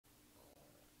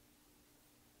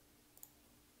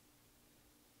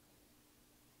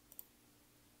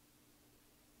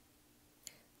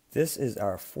This is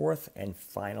our fourth and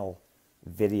final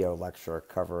video lecture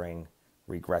covering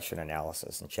regression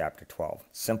analysis in Chapter 12,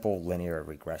 Simple Linear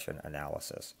Regression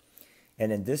Analysis.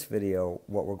 And in this video,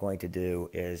 what we're going to do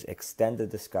is extend the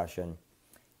discussion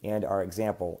and our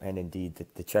example, and indeed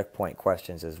the checkpoint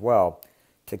questions as well,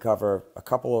 to cover a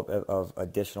couple of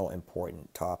additional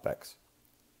important topics.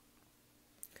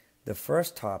 The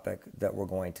first topic that we're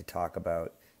going to talk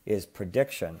about is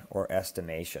prediction or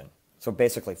estimation, so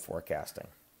basically forecasting.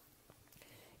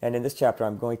 And in this chapter,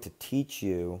 I'm going to teach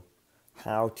you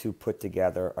how to put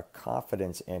together a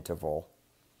confidence interval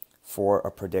for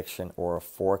a prediction or a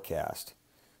forecast.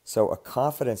 So a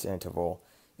confidence interval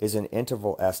is an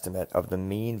interval estimate of the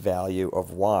mean value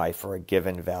of y for a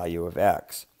given value of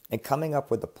x. And coming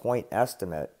up with a point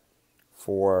estimate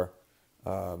for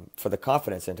the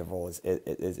confidence interval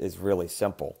is really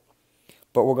simple.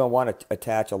 But we're going to want to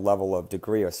attach a level of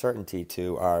degree of certainty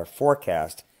to our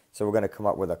forecast. So we're going to come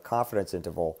up with a confidence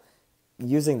interval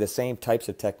using the same types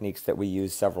of techniques that we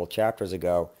used several chapters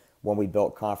ago when we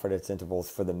built confidence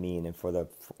intervals for the mean and for the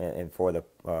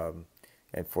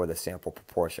sample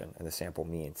proportion and the sample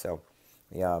mean. So,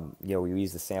 we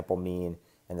use the sample mean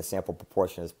and the sample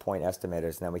proportion as point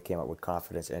estimators, and then we came up with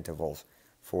confidence intervals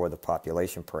for the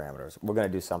population parameters. We're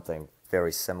going to do something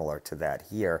very similar to that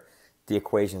here. The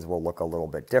equations will look a little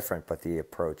bit different, but the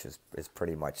approach is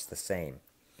pretty much the same.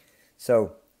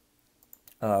 So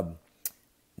a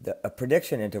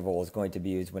prediction interval is going to be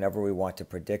used whenever we want to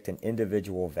predict an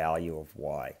individual value of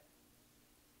y,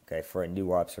 okay, for a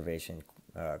new observation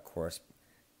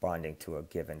corresponding to a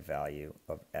given value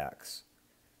of x.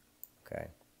 Okay.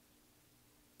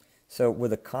 So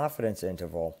with a confidence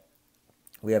interval,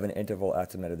 we have an interval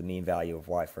estimate of the mean value of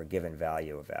y for a given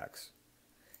value of x.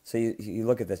 So you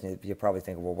look at this and you probably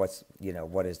think, well,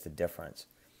 what is the difference?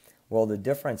 Well, the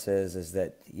difference is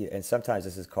that, and sometimes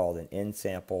this is called an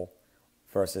in-sample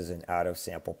versus an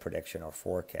out-of-sample prediction or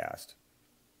forecast.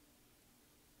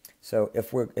 So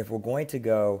if we're going to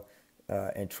go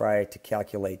and try to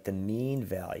calculate the mean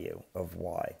value of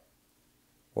y,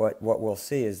 what we'll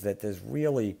see is that there's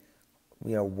really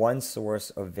one source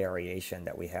of variation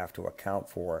that we have to account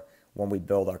for when we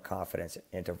build our confidence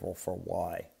interval for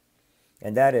y.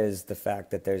 And that is the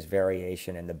fact that there's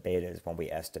variation in the betas when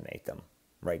we estimate them,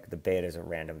 right? The beta is a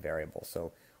random variable.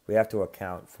 So we have to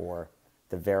account for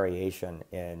the variation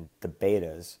in the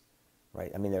betas,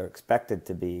 right? I mean, they're expected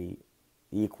to be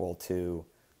equal to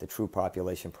the true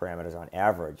population parameters on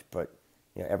average, but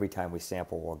every time we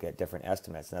sample, we'll get different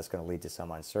estimates, and that's going to lead to some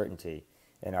uncertainty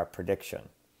in our prediction.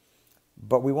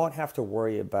 But we won't have to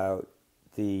worry about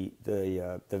the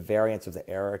variance of the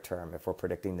error term if we're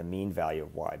predicting the mean value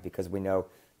of y, because we know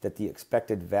that the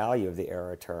expected value of the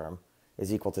error term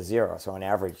is equal to 0. So on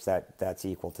average, that's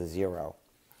equal to 0.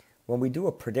 When we do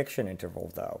a prediction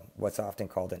interval, though, what's often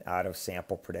called an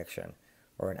out-of-sample prediction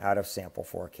or an out-of-sample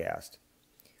forecast,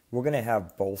 we're going to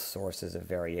have both sources of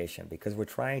variation because we're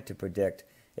trying to predict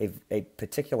a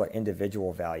particular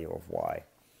individual value of y.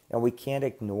 And we can't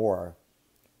ignore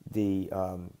the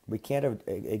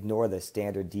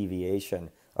standard deviation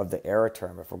of the error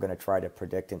term if we're going to try to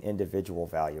predict an individual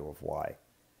value of y.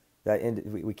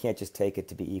 We can't just take it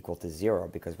to be equal to 0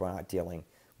 because we're not dealing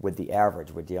with the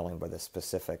average, we're dealing with a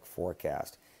specific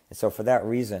forecast. And so for that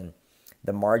reason,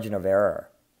 the margin of error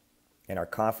in our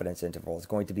confidence interval is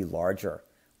going to be larger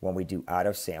when we do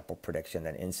out-of-sample prediction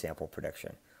than in-sample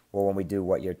prediction, or when we do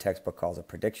what your textbook calls a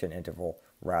prediction interval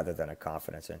rather than a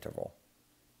confidence interval.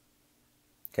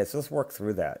 Okay, so let's work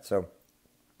through that. So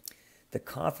the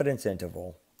confidence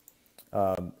interval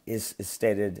is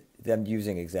stated, I'm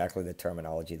using exactly the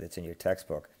terminology that's in your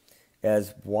textbook,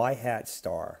 as y hat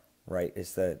star, right,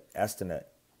 is the estimate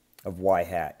of y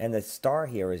hat. And the star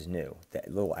here is new,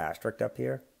 that little asterisk up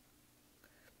here.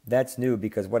 That's new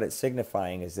because what it's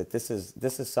signifying is that this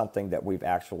is something that we've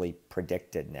actually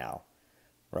predicted now,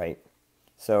 right?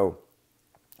 So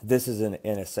this is in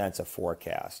a sense a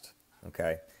forecast,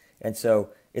 okay? And so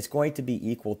it's going to be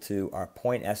equal to our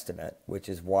point estimate, which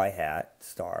is y hat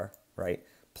star, right,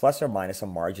 plus or minus a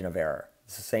margin of error.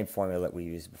 It's the same formula that we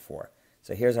used before.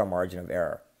 So here's our margin of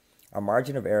error. Our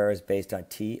margin of error is based on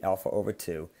t alpha over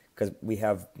 2 because we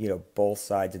have both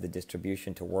sides of the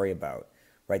distribution to worry about,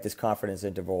 right? This confidence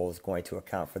interval is going to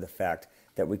account for the fact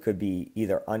that we could be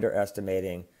either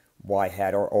underestimating y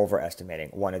hat or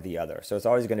overestimating one or the other. So it's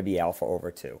always going to be alpha over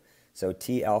 2. So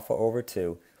t alpha over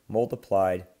 2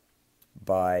 multiplied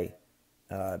by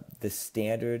the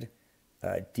standard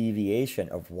deviation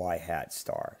of y hat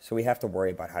star. So we have to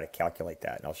worry about how to calculate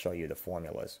that, and I'll show you the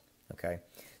formulas. Okay,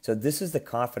 so this is the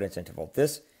confidence interval.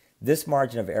 This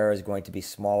margin of error is going to be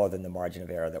smaller than the margin of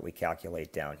error that we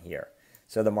calculate down here.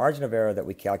 So the margin of error that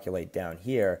we calculate down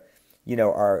here, you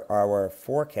know, our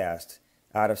forecast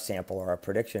out of sample or our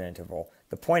prediction interval,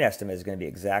 the point estimate is going to be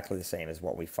exactly the same as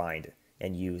what we find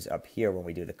and use up here when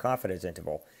we do the confidence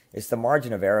interval. It's the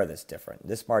margin of error that's different.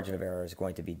 This margin of error is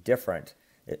going to be different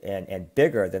and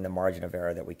bigger than the margin of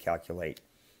error that we calculate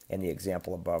in the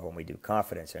example above when we do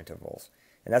confidence intervals.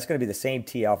 And that's going to be the same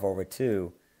T alpha over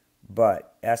 2,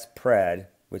 but S pred,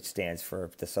 which stands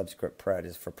for the subscript pred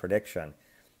is for prediction,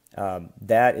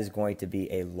 that is going to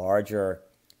be a larger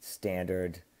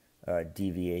standard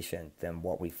deviation than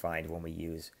what we find when we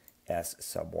use S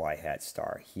sub y hat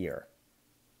star here.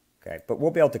 Okay, but we'll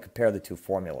be able to compare the two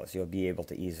formulas. You'll be able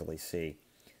to easily see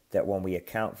that when we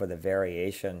account for the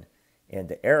variation in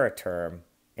the error term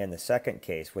in the second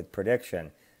case with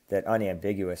prediction, that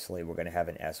unambiguously we're going to have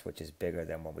an S which is bigger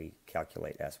than when we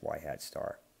calculate S y hat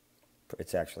star.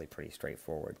 It's actually pretty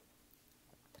straightforward.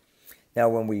 Now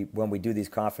when we do these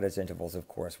confidence intervals, of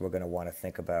course, we're going to want to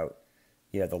think about,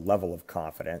 you know, the level of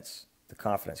confidence, the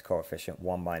confidence coefficient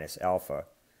 1 minus alpha.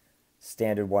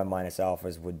 Standard 1 minus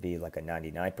alphas would be like a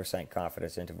 99%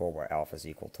 confidence interval where alpha is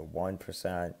equal to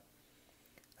 1%,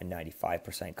 a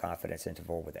 95% confidence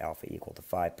interval with alpha equal to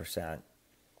 5%,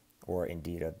 or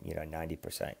indeed a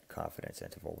 90% confidence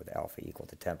interval with alpha equal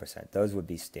to 10%. Those would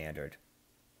be standard.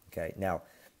 Okay, now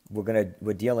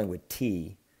we're dealing with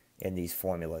T in these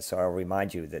formulas, so I'll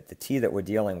remind you that the T that we're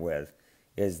dealing with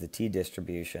is the T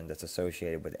distribution that's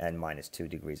associated with n minus 2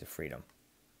 degrees of freedom.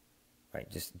 Right,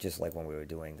 just like when we were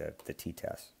doing the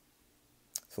t-test.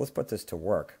 So let's put this to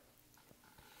work.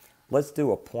 Let's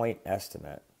do a point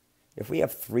estimate. If we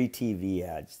have 3 TV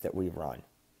ads that we run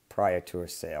prior to a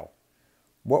sale,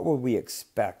 what would we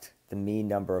expect the mean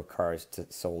number of cars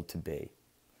sold to be?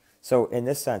 So in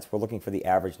this sense, we're looking for the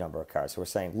average number of cars. So we're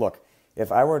saying, look, if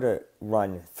I were to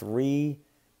run 3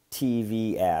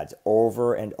 TV ads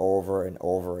over and over and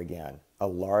over again, a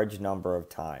large number of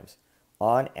times,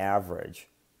 on average,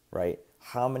 right,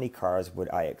 how many cars would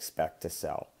I expect to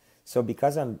sell? So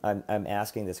because I'm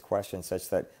asking this question such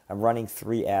that I'm running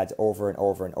 3 ads over and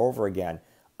over and over again,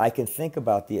 I can think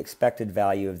about the expected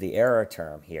value of the error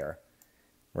term here,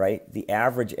 right? The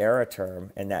average error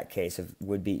term in that case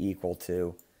would be equal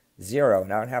to 0,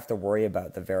 and I don't have to worry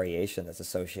about the variation that's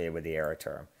associated with the error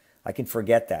term. I can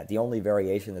forget that. The only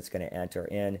variation that's going to enter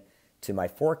in to my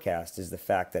forecast is the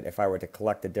fact that if I were to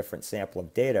collect a different sample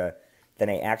of data than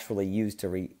I actually use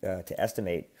to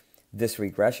estimate this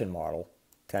regression model,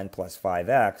 10 plus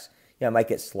 5x, I might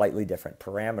get slightly different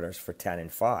parameters for 10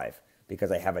 and 5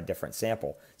 because I have a different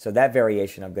sample. So that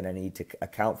variation I'm going to need to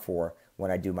account for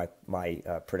when I do my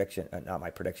prediction, not my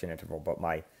prediction interval, but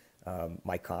my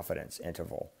confidence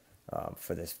interval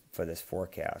for this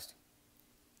forecast.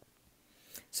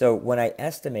 So when I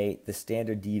estimate the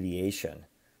standard deviation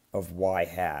of y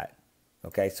hat,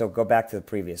 okay, so go back to the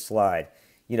previous slide.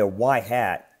 Y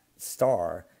hat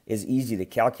star is easy to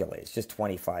calculate. It's just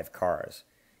 25 cars.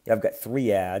 I've got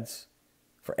 3 ads.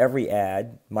 For every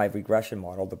ad, my regression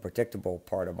model, the predictable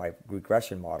part of my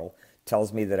regression model,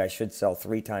 tells me that I should sell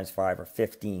 3 times 5 or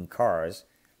 15 cars.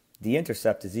 The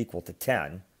intercept is equal to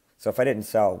 10. So if I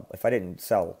didn't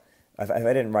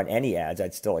run any ads,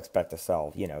 I'd still expect to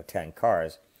sell, 10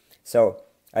 cars. So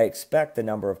I expect the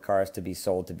number of cars to be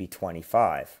sold to be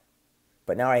 25.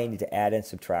 But now I need to add and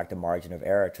subtract a margin of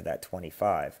error to that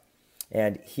 25.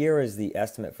 And here is the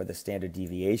estimate for the standard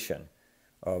deviation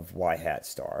of y hat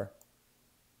star.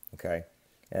 Okay,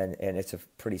 and it's a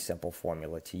pretty simple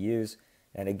formula to use.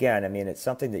 And again, it's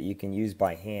something that you can use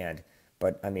by hand,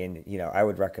 but I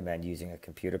would recommend using a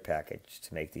computer package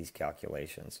to make these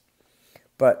calculations.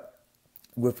 But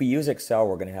if we use Excel,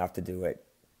 we're going to have to do it,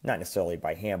 not necessarily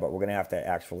by hand, but we're going to have to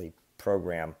actually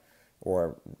program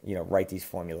or write these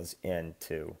formulas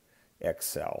into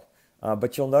Excel.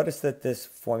 But you'll notice that this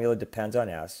formula depends on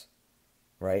S,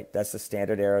 right? That's the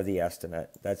standard error of the estimate.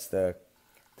 That's the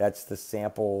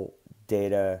sample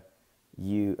data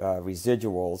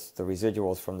residuals, the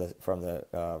residuals from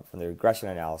the regression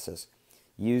analysis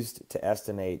used to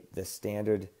estimate the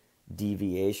standard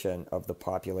deviation of the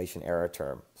population error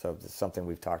term. So this is something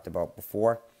we've talked about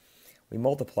before. We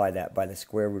multiply that by the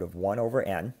square root of 1 over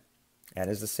n. N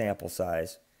is the sample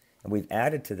size, and we've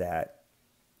added to that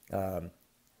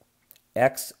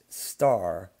x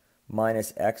star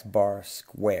minus x bar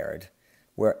squared,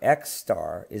 where x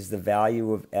star is the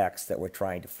value of x that we're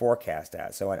trying to forecast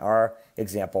at. So in our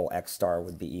example, x star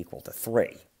would be equal to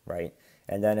 3, right?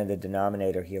 And then in the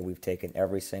denominator here, we've taken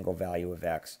every single value of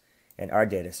x in our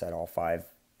data set, all 5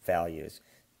 values,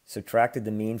 subtracted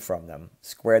the mean from them,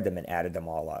 squared them, and added them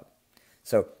all up.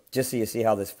 So just so you see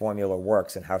how this formula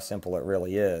works and how simple it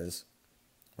really is,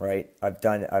 right? I've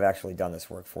actually done this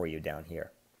work for you down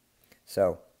here.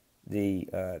 So the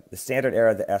standard error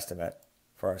of the estimate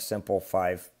for our simple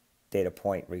 5 data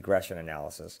point regression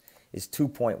analysis is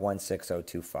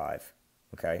 2.16025.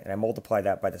 Okay, and I multiply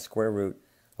that by the square root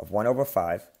of 1 over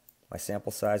 5. My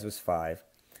sample size was 5.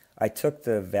 I took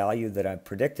the value that I'm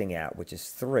predicting at, which is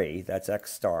 3, that's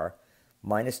x star,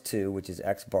 minus 2, which is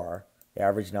x bar. The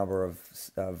average number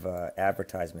of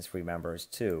advertisements, remember, is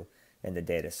 2 in the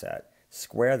data set.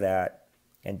 Square that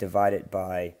and divide it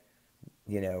by,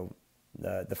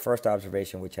 the first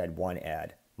observation, which had 1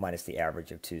 ad, minus the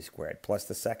average of 2 squared, plus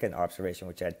the second observation,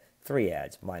 which had 3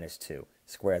 ads, minus 2.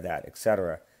 Square that,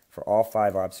 etc., for all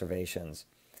 5 observations.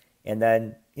 And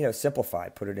then, simplify,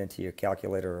 put it into your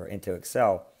calculator or into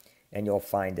Excel, and you'll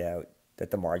find out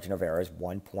that the margin of error is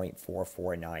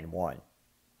 1.4491.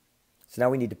 So now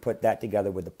we need to put that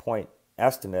together with the point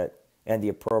estimate and the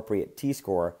appropriate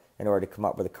t-score in order to come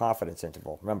up with a confidence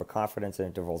interval. Remember, confidence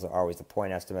intervals are always the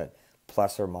point estimate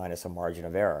plus or minus a margin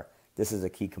of error. This is a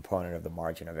key component of the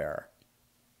margin of error.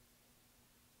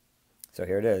 So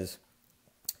here it is.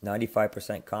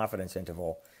 95% confidence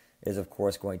interval is, of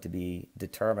course, going to be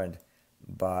determined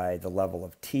by the level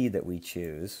of t that we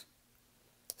choose.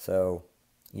 So,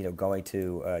 going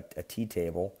to a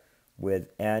t-table with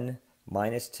n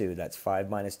minus 2, that's 5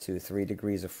 minus 2, 3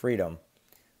 degrees of freedom,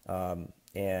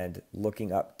 and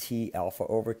looking up t alpha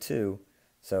over 2,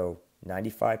 so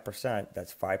 95%,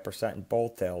 that's 5% in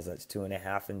both tails, that's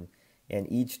 2.5 in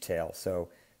each tail. So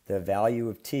the value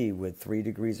of t with 3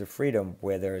 degrees of freedom,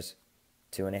 where there's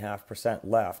 2.5%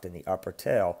 left in the upper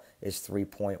tail, is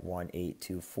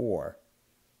 3.1824.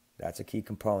 That's a key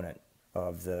component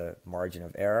of the margin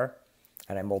of error,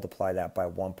 and I multiply that by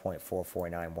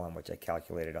 1.4491, which I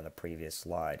calculated on the previous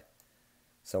slide.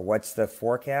 So what's the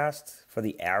forecast for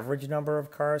the average number of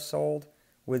cars sold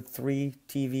with 3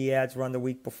 TV ads run the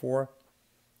week before?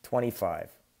 25.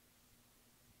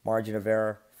 Margin of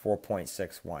error,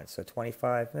 4.61. So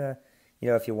 25,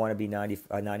 if you want to be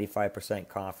 95%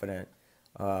 confident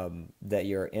that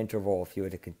your interval, if you were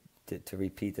to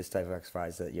repeat this type of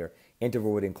exercise, that your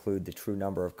interval would include the true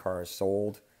number of cars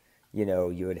sold, you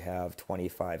would have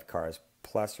 25 cars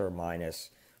plus or minus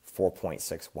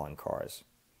 4.61 cars.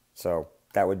 So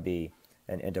that would be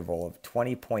an interval of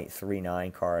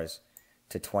 20.39 cars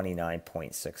to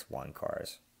 29.61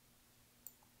 cars.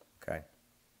 Okay.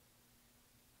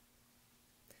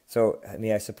 So,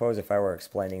 I suppose if I were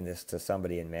explaining this to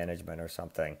somebody in management or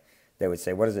something, they would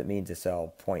say, what does it mean to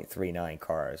sell 0.39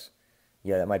 cars?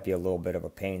 Yeah, that might be a little bit of a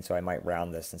pain, so I might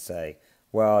round this and say,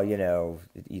 well,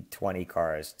 20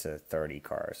 cars to 30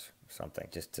 cars or something,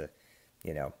 just to,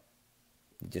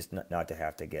 just not to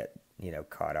have to get,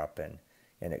 caught up in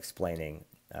explaining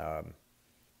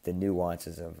the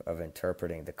nuances of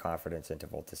interpreting the confidence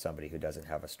interval to somebody who doesn't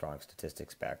have a strong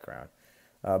statistics background.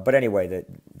 But anyway,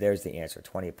 there's the answer,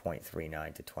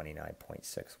 20.39 to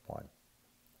 29.61.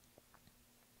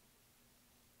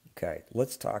 Okay,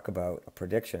 let's talk about a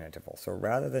prediction interval. So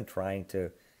rather than trying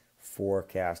to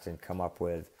forecast and come up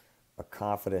with a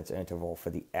confidence interval for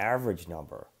the average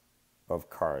number of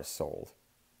cars sold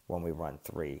when we run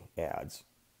 3 ads,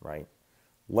 right?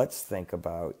 Let's think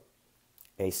about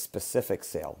a specific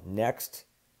sale. Next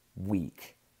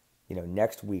week,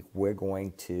 next week we're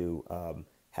going to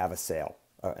have a sale,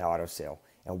 an auto sale,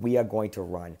 and we are going to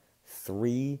run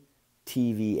 3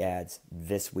 TV ads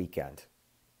this weekend.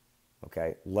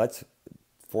 Okay, let's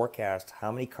forecast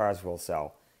how many cars we'll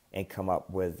sell and come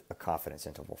up with a confidence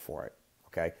interval for it.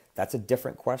 Okay, that's a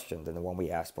different question than the one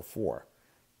we asked before,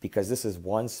 because this is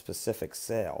one specific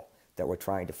sale that we're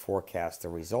trying to forecast the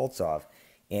results of.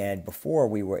 And before,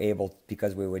 we were able,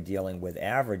 because we were dealing with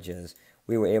averages,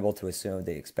 we were able to assume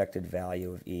the expected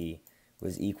value of E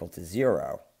was equal to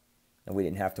 0. And we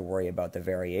didn't have to worry about the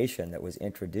variation that was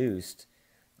introduced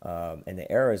and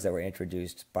the errors that were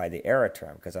introduced by the error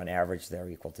term, because on average they're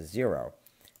equal to 0.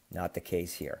 Not the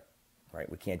case here, right?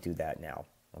 We can't do that now,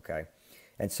 okay?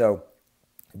 And so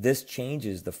this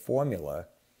changes the formula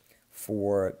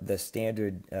for the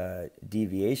standard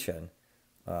deviation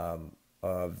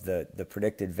of the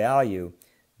predicted value,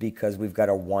 because we've got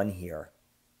a 1 here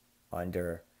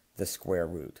under the square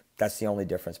root. That's the only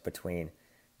difference between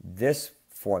this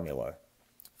formula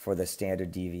for the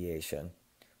standard deviation,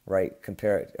 right,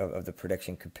 compared of the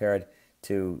prediction compared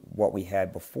to what we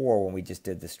had before when we just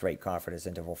did the straight confidence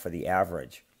interval for the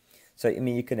average. So,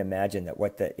 you can imagine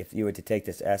that if you were to take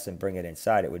this S and bring it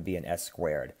inside, it would be an S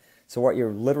squared. So what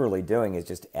you're literally doing is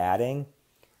just adding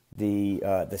the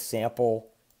sample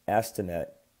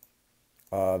estimate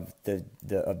of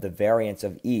the variance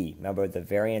of E. Remember, the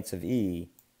variance of E,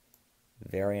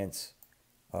 variance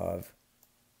of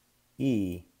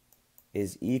E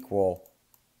is equal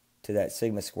to that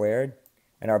sigma squared,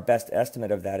 and our best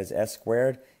estimate of that is s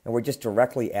squared, and we're just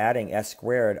directly adding s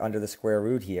squared under the square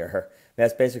root here.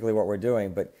 That's basically what we're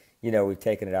doing, but we've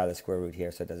taken it out of the square root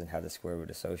here, so it doesn't have the square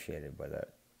root associated with it.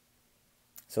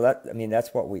 So that,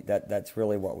 that's what that's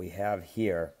really what we have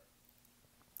here.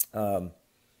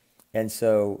 And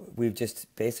so we've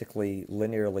just basically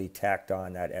linearly tacked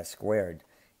on that s squared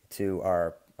to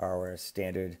our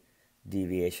standard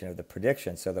deviation of the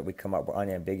prediction, so that we come up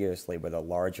unambiguously with a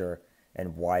larger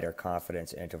and wider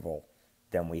confidence interval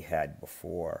than we had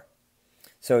before.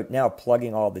 So now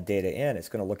plugging all the data in, it's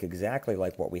going to look exactly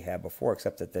like what we had before,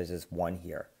 except that there's this 1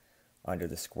 here under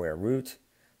the square root.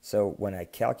 So when I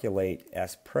calculate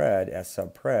s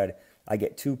subpred, I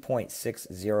get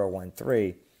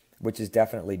 2.6013, which is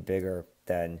definitely bigger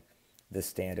than the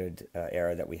standard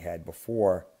error that we had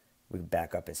before. We can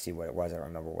back up and see what it was. I don't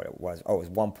remember what it was. Oh, it was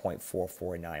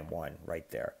 1.4491 right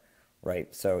there,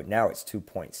 right? So now it's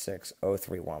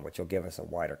 2.6031, which will give us a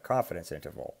wider confidence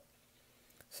interval.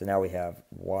 So now we have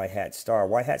y hat star.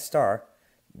 Y hat star,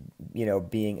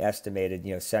 being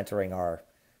estimated, centering our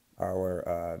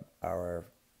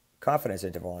confidence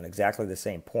interval on exactly the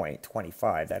same point,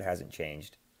 25. That hasn't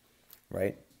changed,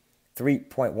 right?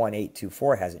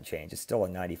 3.1824 hasn't changed. It's still a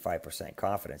 95%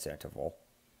 confidence interval,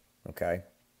 okay?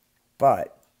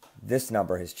 But this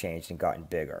number has changed and gotten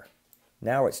bigger.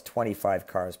 Now it's 25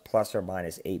 cars plus or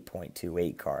minus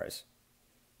 8.28 cars.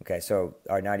 Okay, so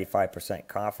our 95%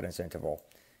 confidence interval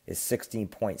is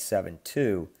 16.72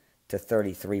 to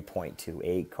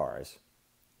 33.28 cars.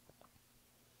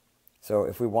 So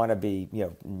if we want to be,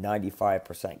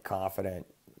 95% confident,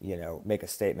 make a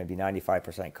statement, be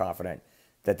 95% confident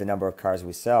that the number of cars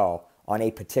we sell on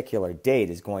a particular date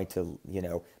is going to,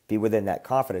 be within that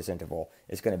confidence interval,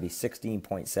 it's going to be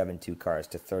 16.72 cars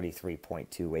to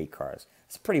 33.28 cars.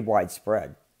 It's pretty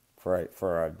widespread for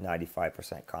a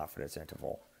 95% confidence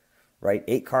interval, right?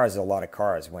 8 cars is a lot of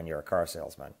cars when you're a car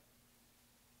salesman.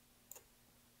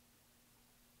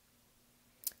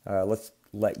 Let's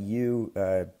let you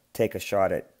take a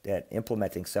shot at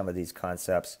implementing some of these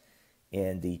concepts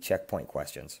in the checkpoint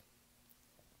questions.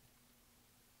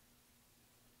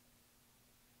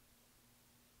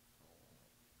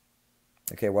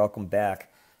 Okay, welcome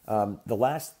back. The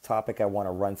last topic I want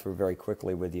to run through very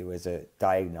quickly with you is a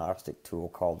diagnostic tool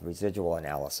called residual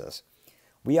analysis.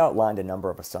 We outlined a number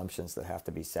of assumptions that have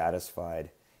to be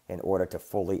satisfied in order to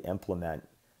fully implement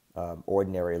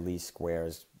ordinary least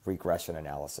squares regression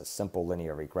analysis, simple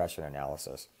linear regression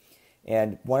analysis.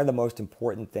 And one of the most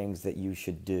important things that you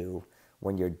should do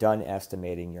when you're done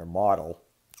estimating your model,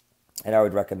 and I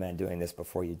would recommend doing this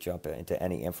before you jump into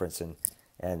any inference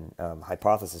and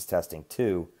hypothesis testing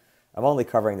too. I'm only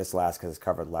covering this last because it's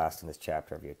covered last in this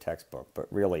chapter of your textbook, but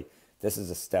really this is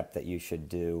a step that you should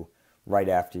do right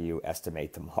after you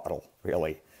estimate the model,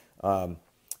 really. What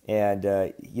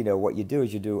you do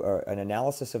is you do an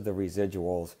analysis of the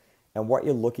residuals, and what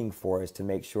you're looking for is to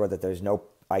make sure that there's no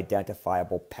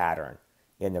identifiable pattern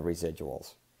in the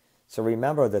residuals. So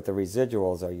remember that the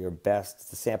residuals are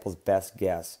the sample's best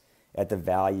guess at the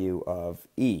value of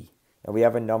E. And we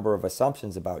have a number of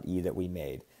assumptions about E that we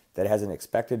made that has an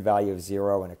expected value of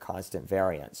 0 and a constant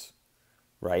variance,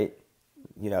 right?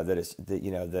 I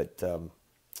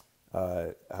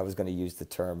was going to use the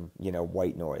term,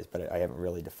 white noise, but I haven't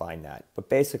really defined that. But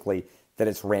basically, that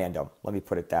it's random. Let me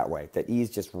put it that way. That E is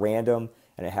just random,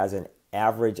 and it has an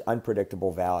average,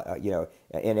 unpredictable value.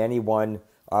 In any one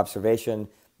observation,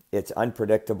 it's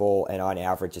unpredictable, and on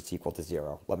average, it's equal to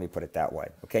 0. Let me put it that way.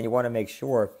 Okay, and you want to make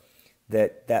sure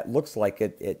that looks like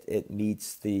it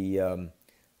meets the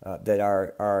that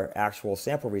our actual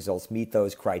sample results meet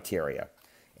those criteria.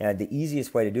 And the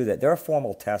easiest way to do that, there are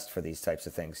formal tests for these types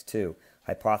of things too,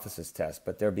 hypothesis tests,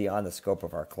 but they're beyond the scope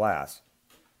of our class.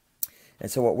 And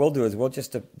so what we'll do is we'll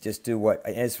just do what,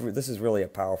 and this is really a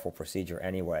powerful procedure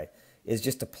anyway, is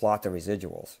just to plot the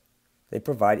residuals. They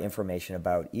provide information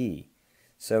about E.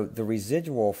 So the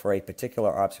residual for a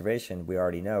particular observation, we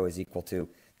already know, is equal to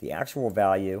the actual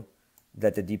value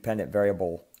that the dependent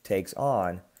variable takes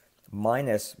on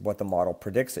minus what the model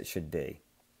predicts it should be.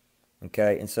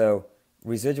 Okay, and so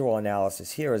residual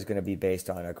analysis here is going to be based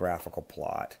on a graphical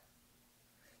plot.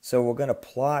 So we're going to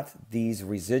plot these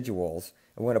residuals,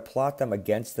 and we're going to plot them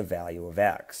against the value of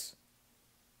x.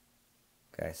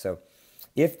 Okay, so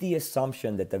if the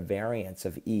assumption that the variance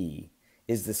of E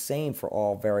is the same for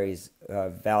all various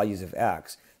values of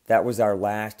x, that was our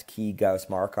last key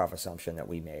Gauss-Markov assumption that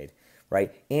we made,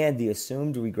 right? And the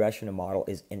assumed regression model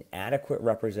is an adequate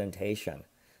representation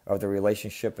of the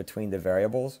relationship between the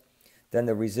variables, then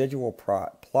the residual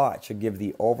plot should give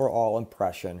the overall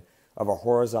impression of a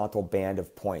horizontal band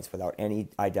of points without any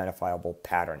identifiable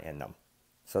pattern in them.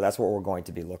 So that's what we're going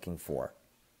to be looking for.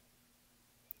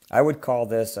 I would call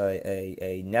this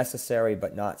a necessary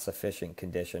but not sufficient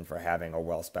condition for having a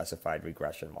well-specified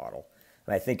regression model.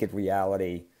 And I think in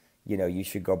reality, you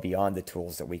should go beyond the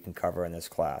tools that we can cover in this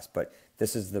class, but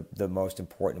this is the most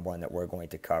important one that we're going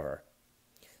to cover.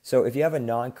 So if you have a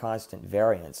non-constant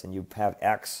variance and you have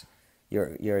x,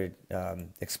 your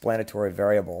explanatory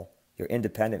variable, your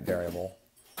independent variable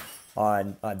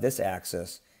on this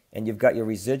axis, and you've got your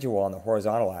residual on the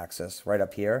horizontal axis right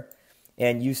up here,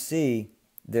 and you see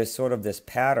there's sort of this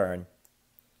pattern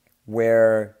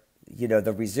where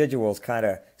the residuals kind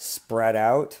of spread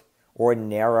out or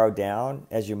narrow down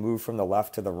as you move from the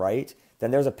left to the right,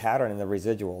 then there's a pattern in the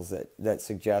residuals that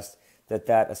suggests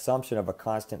that assumption of a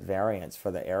constant variance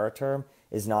for the error term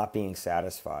is not being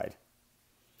satisfied.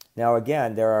 Now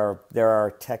again, there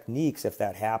are techniques if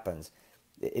that happens.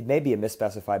 It may be a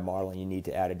misspecified model and you need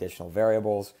to add additional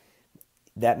variables.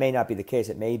 That may not be the case.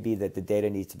 It may be that the data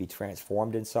needs to be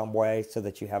transformed in some way so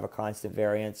that you have a constant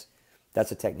variance.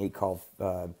 That's a technique called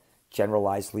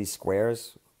generalized least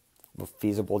squares,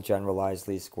 feasible generalized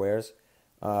least squares.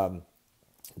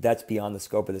 That's beyond the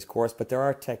scope of this course, but there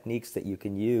are techniques that you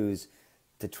can use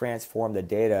to transform the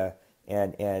data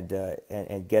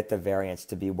and get the variance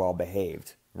to be well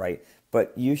behaved, right?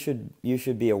 But you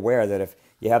should be aware that if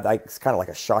you have, it's kind of like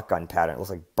a shotgun pattern. It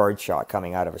looks like birdshot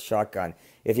coming out of a shotgun.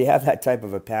 If you have that type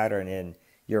of a pattern in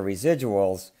your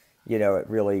residuals, it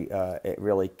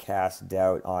really casts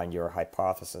doubt on your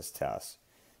hypothesis tests.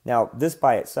 Now, this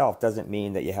by itself doesn't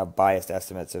mean that you have biased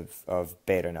estimates of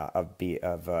beta naught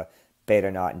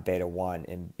beta naught and beta 1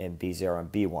 in B0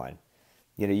 and B1.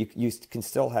 You can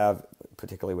still have,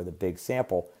 particularly with a big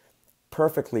sample,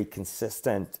 perfectly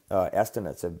consistent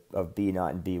estimates of B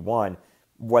naught and B1.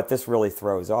 What this really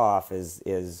throws off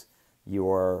is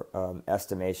your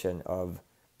estimation of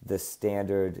the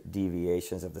standard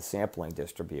deviations of the sampling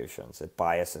distributions. It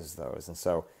biases those, and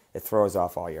so it throws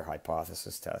off all your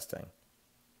hypothesis testing,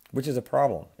 which is a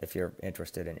problem if you're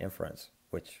interested in inference,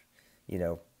 which,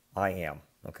 I am,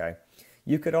 okay?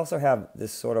 You could also have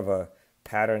this sort of a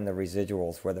pattern in the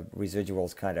residuals where the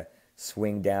residuals kind of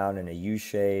swing down in a U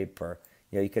shape, or,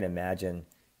 you can imagine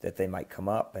that they might come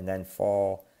up and then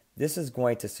fall. This is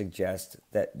going to suggest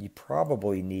that you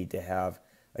probably need to have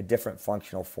a different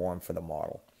functional form for the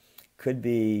model. Could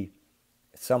be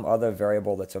some other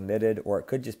variable that's omitted, or it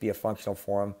could just be a functional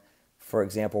form. For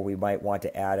example, we might want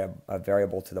to add a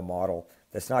variable to the model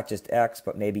that's not just x,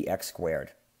 but maybe x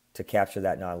squared to capture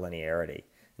that nonlinearity.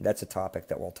 And that's a topic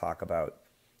that we'll talk about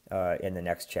in the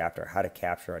next chapter, how to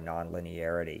capture a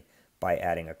nonlinearity by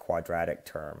adding a quadratic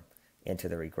term into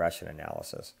the regression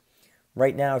analysis.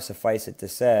 Right now, suffice it to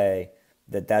say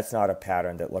that that's not a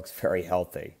pattern that looks very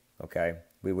healthy, okay?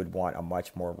 We would want a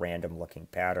much more random looking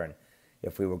pattern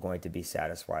if we were going to be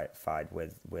satisfied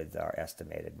with our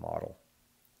estimated model.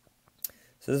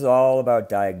 So this is all about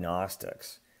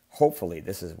diagnostics. Hopefully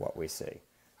this is what we see.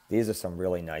 These are some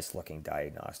really nice looking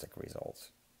diagnostic results,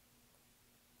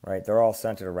 right? They're all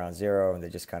centered around 0 and they're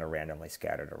just kind of randomly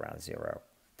scattered around 0.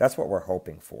 That's what we're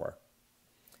hoping for.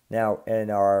 Now in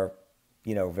our,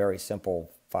 very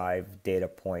simple 5 data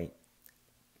point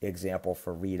example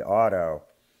for read auto,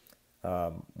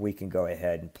 we can go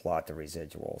ahead and plot the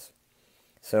residuals.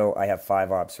 So I have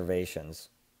 5 observations,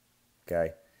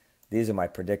 okay? These are my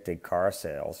predicted car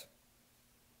sales.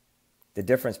 The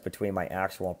difference between my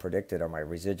actual and predicted are my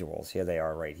residuals. Here they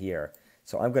are right here.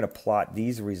 So I'm going to plot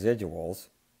these residuals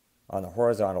on the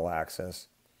horizontal axis,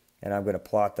 and I'm going to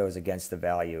plot those against the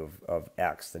value of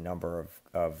X, the number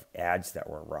of ads that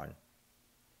were run.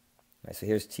 Right, so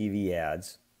here's TV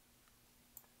ads,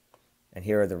 and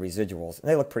here are the residuals, and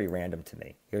they look pretty random to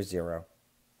me. Here's 0.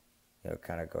 It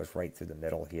kind of goes right through the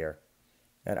middle here.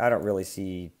 And I don't really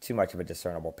see too much of a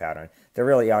discernible pattern. There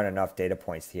really aren't enough data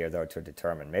points here, though, to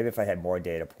determine. Maybe if I had more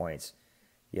data points,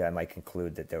 I might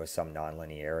conclude that there was some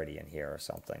nonlinearity in here or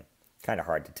something. Kind of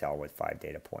hard to tell with 5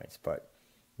 data points, but,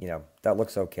 that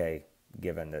looks okay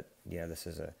given that, this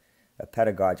is a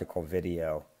pedagogical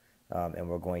video, and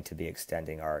we're going to be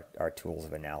extending our tools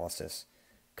of analysis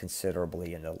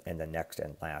considerably in the next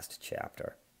and last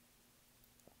chapter.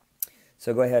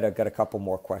 So go ahead, I've got a couple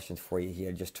more questions for you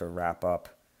here just to wrap up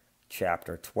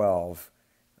chapter 12,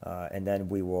 and then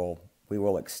we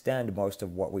will extend most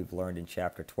of what we've learned in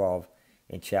chapter 12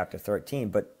 in chapter 13,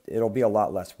 but it'll be a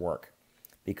lot less work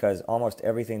because almost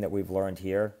everything that we've learned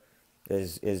here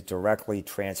is directly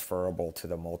transferable to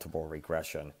the multiple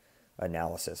regression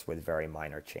analysis with very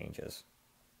minor changes.